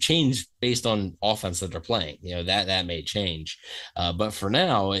may change based on offense that they're playing. That may change. But for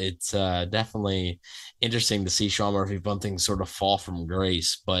now, it's definitely interesting to see Sean Murphy-Bunting sort of fall from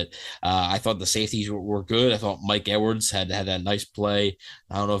grace. But I thought the safeties were good. I thought Mike Edwards had that nice play.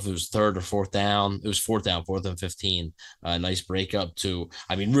 I don't know if it was third or fourth down. It was fourth and 15. Nice breakup to,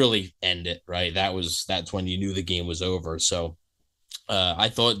 really end it, right? That's when you knew the game was over. So I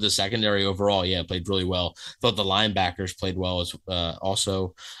thought the secondary overall, played really well. Thought the linebackers played well as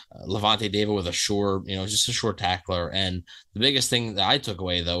also. Levante David with a short, just a short tackler. And the biggest thing that I took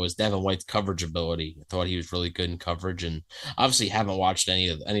away, though, was Devin White's coverage ability. I thought he was really good in coverage. And obviously haven't watched any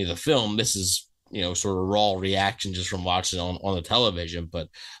of the film. This is, sort of raw reaction just from watching on the television. But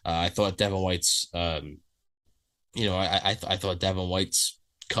I thought Devin White's, I thought Devin White's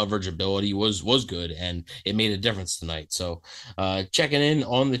coverage ability was good, and it made a difference tonight. So checking in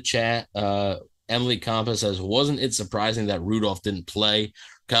on the chat, Emily Compa says, wasn't it surprising that Rudolph didn't play?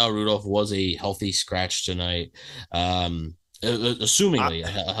 Kyle Rudolph was a healthy scratch tonight, assumingly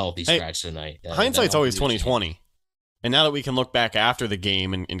a healthy scratch tonight. Hindsight's always 20/20. And now that we can look back after the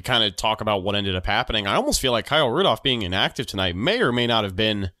game and kind of talk about what ended up happening, I almost feel like Kyle Rudolph being inactive tonight may or may not have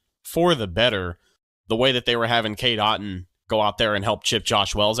been for the better. The way that they were having Cade Otton go out there and help chip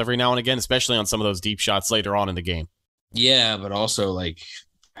Josh Wells every now and again, especially on some of those deep shots later on in the game. Yeah, but also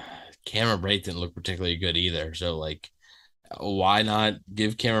Cameron Brate didn't look particularly good either. So why not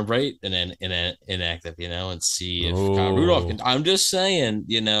give Cameron Brate an inactive, and see if Kyle Rudolph can. I'm just saying,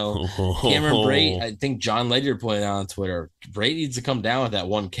 Cameron Brate, I think John Ledger pointed out on Twitter, Brate needs to come down with that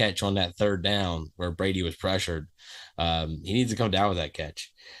one catch on that third down where Brady was pressured. He needs to come down with that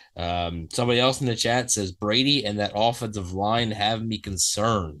catch. Somebody else in the chat says Brady and that offensive line have me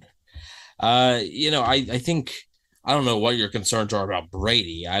concerned. I think, I don't know what your concerns are about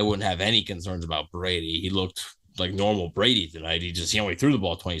Brady. I wouldn't have any concerns about Brady. He looked like normal Brady tonight. He only threw the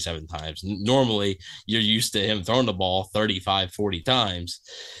ball 27 times. Normally you're used to him throwing the ball 35, 40 times.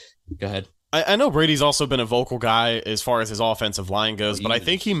 Go ahead. I know Brady's also been a vocal guy as far as his offensive line goes, but I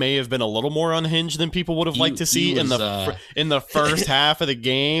think he may have been a little more unhinged than people would have liked to see in the first half of the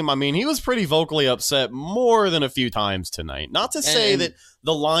game. I mean, he was pretty vocally upset more than a few times tonight. Not to say that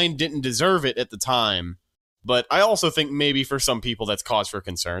the line didn't deserve it at the time, but I also think maybe for some people that's cause for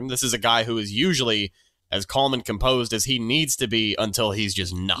concern. This is a guy who is usually as calm and composed as he needs to be until he's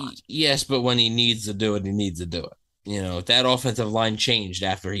just not. Yes, but when he needs to do it, he needs to do it. That offensive line changed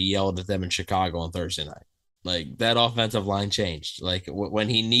after he yelled at them in Chicago on Thursday night. That offensive line changed. When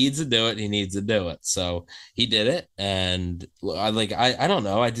he needs to do it, he needs to do it. So he did it. And I don't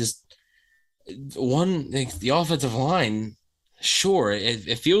know. The offensive line, sure.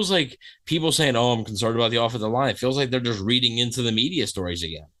 It feels like people saying, oh, I'm concerned about the offensive line. It feels like they're just reading into the media stories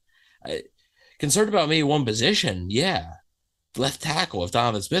again. Concerned about maybe one position, yeah. Left tackle if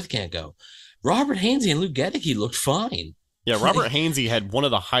Donovan Smith can't go. Robert Hainsey and Luke Gedeke looked fine. Yeah, Robert Hainsey had one of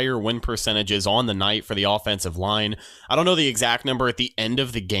the higher win percentages on the night for the offensive line. I don't know the exact number at the end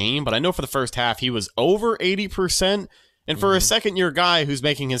of the game, but I know for the first half he was over 80%. And for a second-year guy who's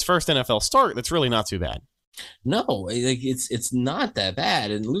making his first NFL start, that's really not too bad. No, like it's not that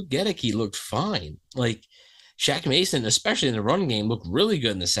bad. And Luke Gedeke looked fine. Like Shaq Mason, especially in the run game, looked really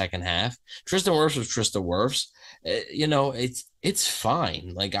good in the second half. Tristan Wirfs was Tristan Wirfs. It's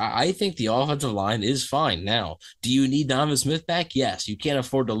fine. Like I think the offensive line is fine. Now, do you need Donovan Smith back? Yes. You can't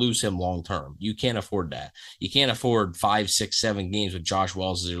afford to lose him long term. You can't afford that. You can't afford 5, 6, 7 games with Josh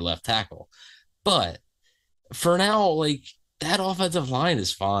Wells as your left tackle. But for now, like that offensive line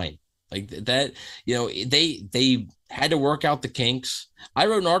is fine. Like that, they had to work out the kinks. I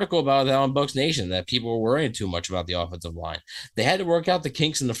wrote an article about that on Bucs Nation that people were worrying too much about the offensive line. They had to work out the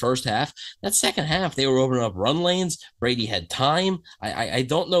kinks in the first half. That second half, they were opening up run lanes. Brady had time. I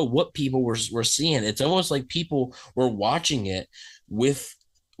don't know what people were seeing. It's almost like people were watching it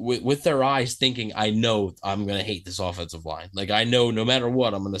with their eyes thinking, I know I'm going to hate this offensive line. Like, I know no matter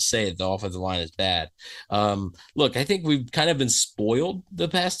what, I'm going to say the offensive line is bad. Look, I think we've kind of been spoiled the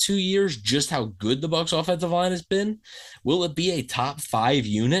past 2 years, just how good the Bucs offensive line has been. Will it be a top 5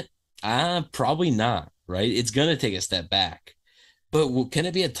 unit? Probably not, right? It's going to take a step back. But can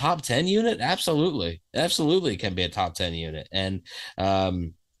it be a top 10 unit? Absolutely. Absolutely can be a top 10 unit. And,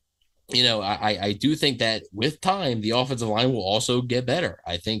 I do think that with time, the offensive line will also get better.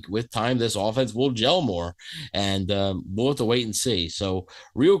 I think with time, this offense will gel more, and we'll have to wait and see. So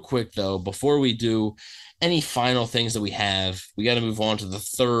real quick, though, before we do any final things that we got to move on to the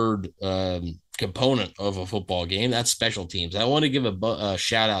third component of a football game. That's special teams. I want to give a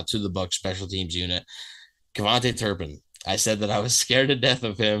shout out to the Bucs special teams unit. KaVontae Turpin. I said that I was scared to death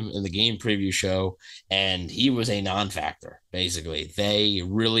of him in the game preview show, and he was a non-factor, basically. They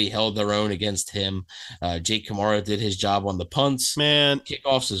really held their own against him. Jake Kamara did his job on the punts. Man.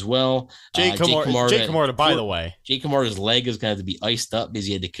 Kickoffs as well. Jake Kamara, by the way. Jake Kamara's leg is going to have to be iced up because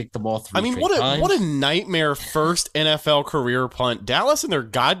he had to kick the ball 3 I mean, straight times. what a nightmare first NFL career punt. Dallas and their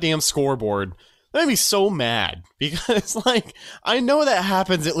goddamn scoreboard. That made me so mad because, I know that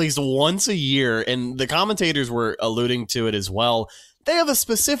happens at least once a year, and the commentators were alluding to it as well. They have a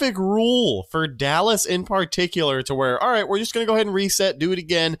specific rule for Dallas in particular to where, all right, we're just going to go ahead and reset, do it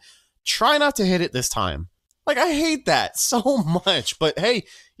again. Try not to hit it this time. I hate that so much. But, hey,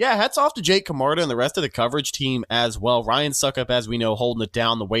 yeah, hats off to Jake Camarda and the rest of the coverage team as well. Ryan Suckup, as we know, holding it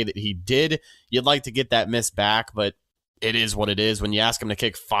down the way that he did. You'd like to get that miss back, but it is what it is. When you ask him to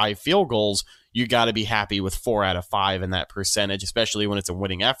kick 5 field goals, you got to be happy with 4 out of 5 in that percentage, especially when it's a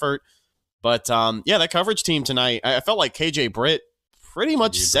winning effort. But, that coverage team tonight, I felt like KJ Britt pretty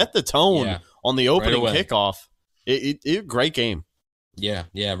much set the tone on the opening kickoff. It great game. Yeah,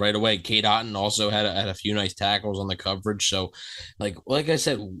 right away. Cade Otton also had a few nice tackles on the coverage. So, like I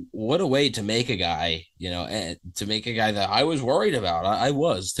said, what a way to make a guy, to make a guy that I was worried about. I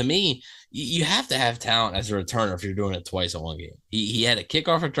was. To me, you have to have talent as a returner if you're doing it twice in one game. He had a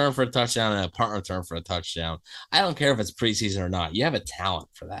kickoff return for a touchdown and a punt return for a touchdown. I don't care if it's preseason or not. You have a talent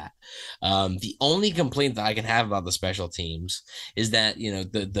for that. The only complaint that I can have about the special teams is that,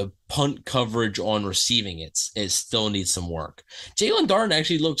 the punt coverage on receiving it still needs some work. Jalen Darden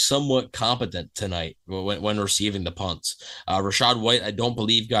actually looked somewhat competent tonight when receiving the punts. Rachaad White, I don't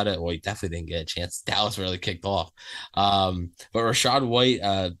believe he definitely didn't get a chance. Dallas really kicked off. But Rachaad White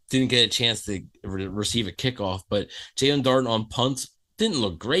didn't get a chance to receive a kickoff, but Jalen Darden on punts didn't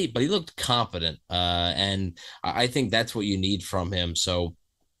look great, but he looked competent. And I think that's what you need from him. So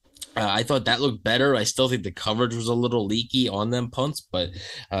I thought that looked better. I still think the coverage was a little leaky on them punts, but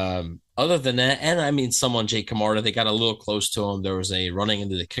other than that, and I mean, someone, Jake Camarda, they got a little close to him. There was a running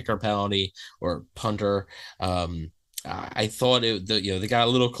into the kicker penalty or punter. I thought they got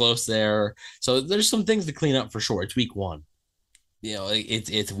a little close there. So there's some things to clean up for sure. It's week 1.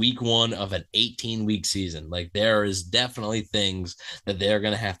 It's week 1 of an 18-week season. There is definitely things that they're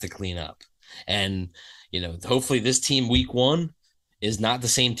going to have to clean up. And, hopefully this team week 1 is not the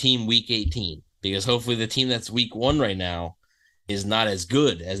same team week 18, because hopefully the team that's week 1 right now is not as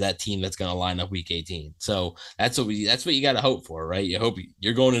good as that team that's going to line up week 18. So that's what you got to hope for, right? You hope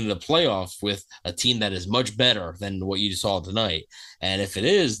you're going into the playoffs with a team that is much better than what you saw tonight. And if it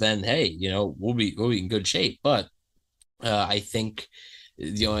is, then, hey, we'll be in good shape. But I think,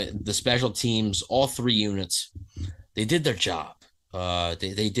 the special teams, all 3 units, they did their job.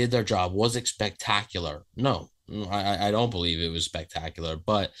 They did their job. Was it spectacular? No. I don't believe it was spectacular,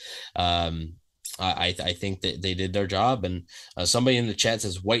 but I think that they did their job. And somebody in the chat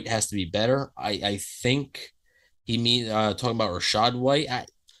says White has to be better. I think he means talking about Rachaad White. I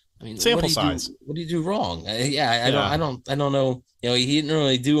mean, sample size. What do you do wrong? I don't know. He didn't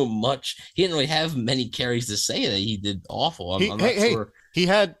really do much. He didn't really have many carries to say that he did awful. I'm not sure. He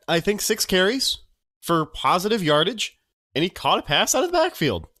had, I think, 6 carries for positive yardage, and he caught a pass out of the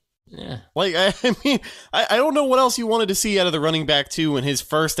backfield. Yeah. Like, I mean, I don't know what else you wanted to see out of the running back, too, in his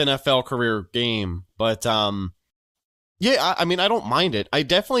first NFL career game. But, yeah, I mean, I don't mind it. I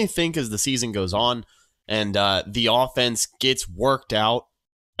definitely think as the season goes on and the offense gets worked out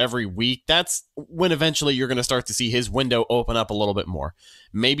every week, that's when eventually you're going to start to see his window open up a little bit more.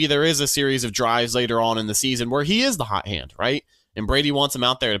 Maybe there is a series of drives later on in the season where he is the hot hand, right? And Brady wants him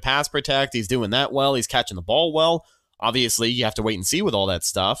out there to pass protect. He's doing that well. He's catching the ball well. Obviously, you have to wait and see with all that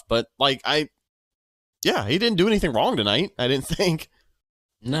stuff. But, like, he didn't do anything wrong tonight, I didn't think.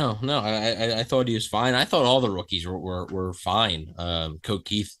 No, I thought he was fine. I thought all the rookies were fine. Coke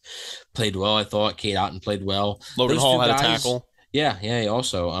Keith played well. I thought Cade Otton played well. Logan Hall had a tackle. Yeah,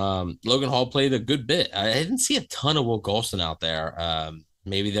 also. Logan Hall played a good bit. I didn't see a ton of Will Golston out there.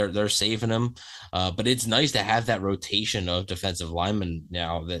 Maybe they're saving him, but it's nice to have that rotation of defensive linemen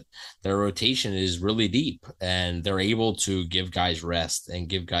now that their rotation is really deep and they're able to give guys rest and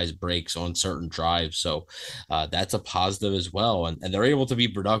give guys breaks on certain drives. So that's a positive as well, and they're able to be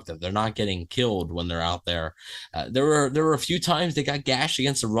productive. They're not getting killed when they're out there. There were a few times they got gashed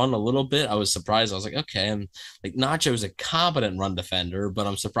against the run a little bit. I was surprised. I was like, okay, and like Nacho's a competent run defender, but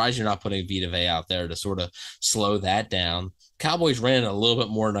I'm surprised you're not putting Vita Vea out there to sort of slow that down. Cowboys ran a little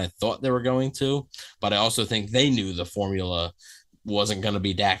bit more than I thought they were going to, but I also think they knew the formula wasn't going to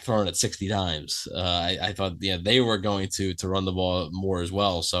be Dak throwing it 60 times. I thought they were going to run the ball more as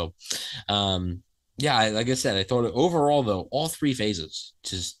well. So, like I said, I thought overall, though, all 3 phases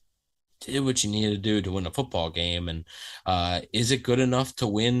just did what you needed to do to win a football game. And is it good enough to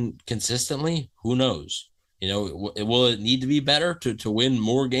win consistently? Who knows? Will it need to be better to win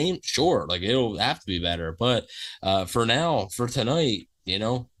more games? Sure, like it'll have to be better. But for tonight,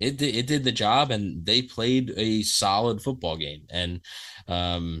 it did the job, and they played a solid football game. And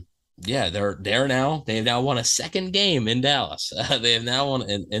they're now. They have now won a second game in Dallas. They have now won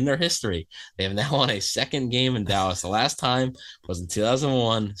in their history. They have now won a second game in Dallas. The last time was in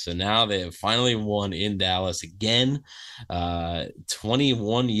 2001. So now they have finally won in Dallas again.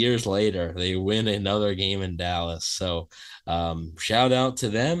 21 years later, they win another game in Dallas. So shout out to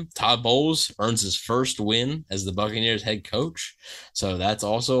them. Todd Bowles earns his first win as the Buccaneers head coach. So that's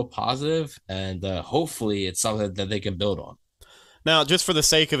also a positive, and hopefully it's something that they can build on. Now, just for the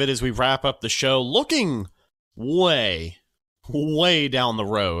sake of it, as we wrap up the show, looking way down the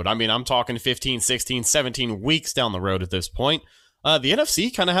road. I mean, I'm talking 15, 16, 17 weeks down the road at this point. The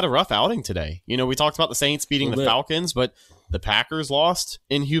NFC kind of had a rough outing today. We talked about the Saints beating the Falcons, but the Packers lost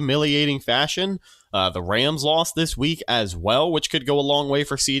in humiliating fashion. The Rams lost this week as well, which could go a long way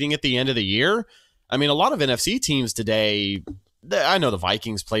for seeding at the end of the year. I mean, a lot of NFC teams today, I know the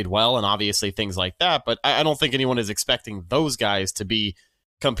Vikings played well and obviously things like that, but I don't think anyone is expecting those guys to be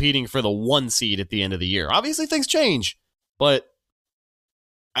competing for the 1 seed at the end of the year. Obviously things change, but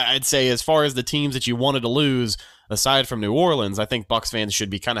I'd say as far as the teams that you wanted to lose, aside from New Orleans, I think Bucs fans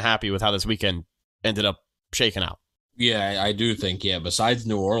should be kind of happy with how this weekend ended up shaking out. Yeah, I do think, besides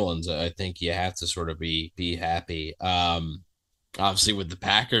New Orleans, I think you have to sort of be happy. Obviously, with the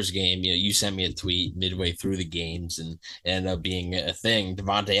Packers game, you sent me a tweet midway through the games and it ended up being a thing.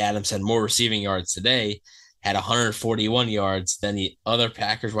 Devontae Adams had more receiving yards today, had 141 yards than the other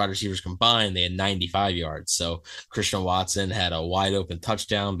Packers wide receivers combined. They had 95 yards. So Christian Watson had a wide open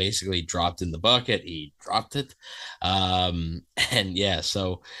touchdown, basically dropped in the bucket. He dropped it.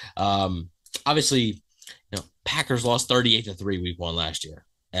 Obviously, Packers lost 38-3 week 1 last year,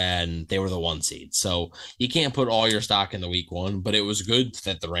 and they were the 1 seed. So you can't put all your stock in the week 1, but it was good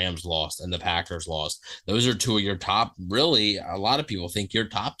that the Rams lost and the Packers lost. Those are 2 of your top, really, a lot of people think your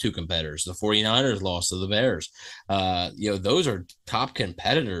top 2 competitors. The 49ers lost to the Bears. Those are top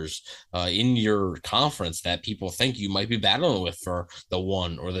competitors in your conference that people think you might be battling with for the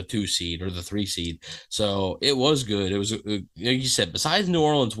 1 or the 2 seed or the 3 seed. So it was good. It was, like you said, besides New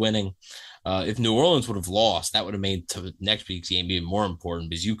Orleans winning, if New Orleans would have lost, that would have made next week's game even more important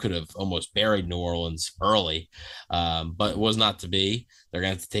because you could have almost buried New Orleans early, but it was not to be. They're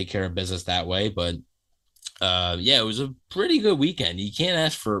going to have to take care of business that way. But, it was a pretty good weekend. You can't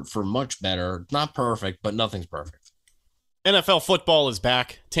ask for much better. Not perfect, but nothing's perfect. NFL football is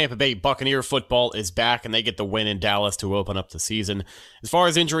back. Tampa Bay Buccaneer football is back, and they get the win in Dallas to open up the season. As far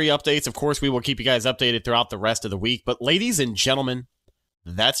as injury updates, of course, we will keep you guys updated throughout the rest of the week. But ladies and gentlemen,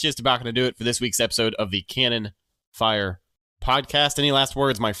 that's just about going to do it for this week's episode of the Cannon Fire Podcast. Any last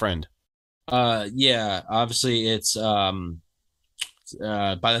words, my friend? Yeah, obviously it's by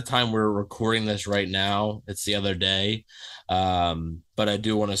the time we're recording this right now, it's the other day. But I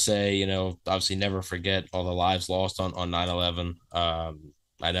do want to say, obviously never forget all the lives lost on 9/11.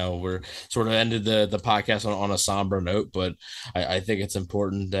 I know we're sort of ended the podcast on a somber note, but I think it's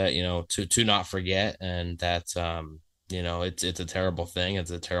important that, to not forget, and that, it's a terrible thing.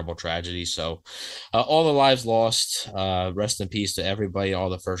 It's a terrible tragedy. So all the lives lost, rest in peace to everybody, all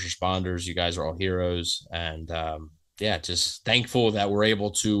the first responders. You guys are all heroes. And just thankful that we're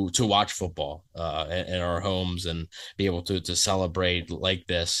able to watch football in our homes and be able to celebrate like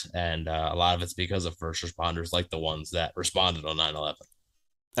this. And a lot of it's because of first responders like the ones that responded on 9/11.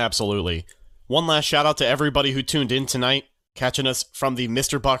 Absolutely. One last shout out to everybody who tuned in tonight, catching us from the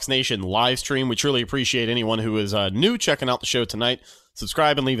Mr. Bucks Nation live stream. We truly appreciate anyone who is new checking out the show tonight.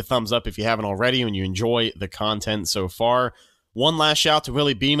 Subscribe and leave a thumbs up if you haven't already and you enjoy the content so far. One last shout to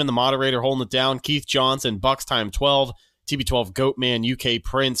Willie Beeman, the moderator holding it down, Keith Johnson, Bucks Time 12, TB12 Goatman, UK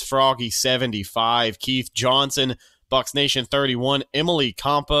Prince, Froggy 75, Keith Johnson, Bucks Nation 31, Emily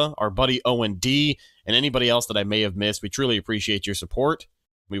Compa, our buddy Owen D, and anybody else that I may have missed. We truly appreciate your support.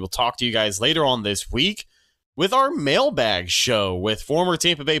 We will talk to you guys later on this week with our mailbag show with former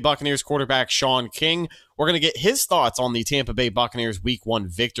Tampa Bay Buccaneers quarterback Sean King. We're going to get his thoughts on the Tampa Bay Buccaneers Week 1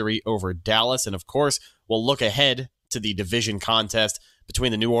 victory over Dallas. And, of course, we'll look ahead to the division contest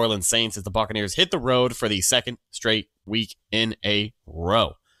between the New Orleans Saints as the Buccaneers hit the road for the second straight week in a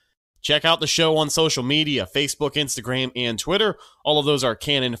row. Check out the show on social media, Facebook, Instagram, and Twitter. All of those are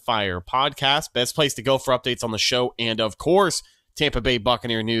Cannon Fire Podcast. Best place to go for updates on the show and, of course, Tampa Bay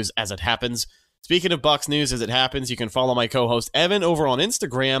Buccaneer news as it happens. Speaking of Bucs news as it happens, you can follow my co-host Evan over on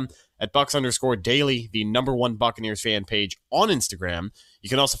Instagram at Bucs_Daily, the #1 Buccaneers fan page on Instagram. You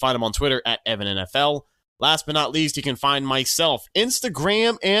can also find him on Twitter at EvanNFL. Last but not least, you can find myself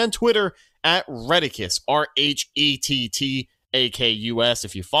Instagram and Twitter at Redickus, RHETTAKUS.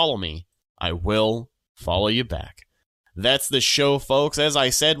 If you follow me, I will follow you back. That's the show, folks. As I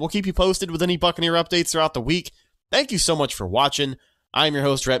said, we'll keep you posted with any Buccaneer updates throughout the week. Thank you so much for watching. I'm your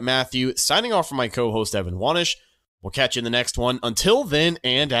host, Rhett Matthew, signing off from my co-host, Evan Wanish. We'll catch you in the next one. Until then,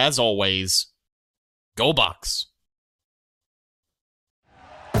 and as always, go Bucs.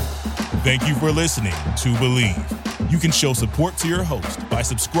 Thank you for listening to Believe. You can show support to your host by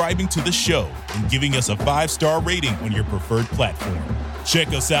subscribing to the show and giving us a 5-star rating on your preferred platform. Check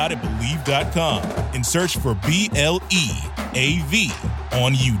us out at Believe.com and search for BLEAV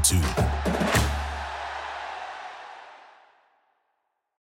on YouTube.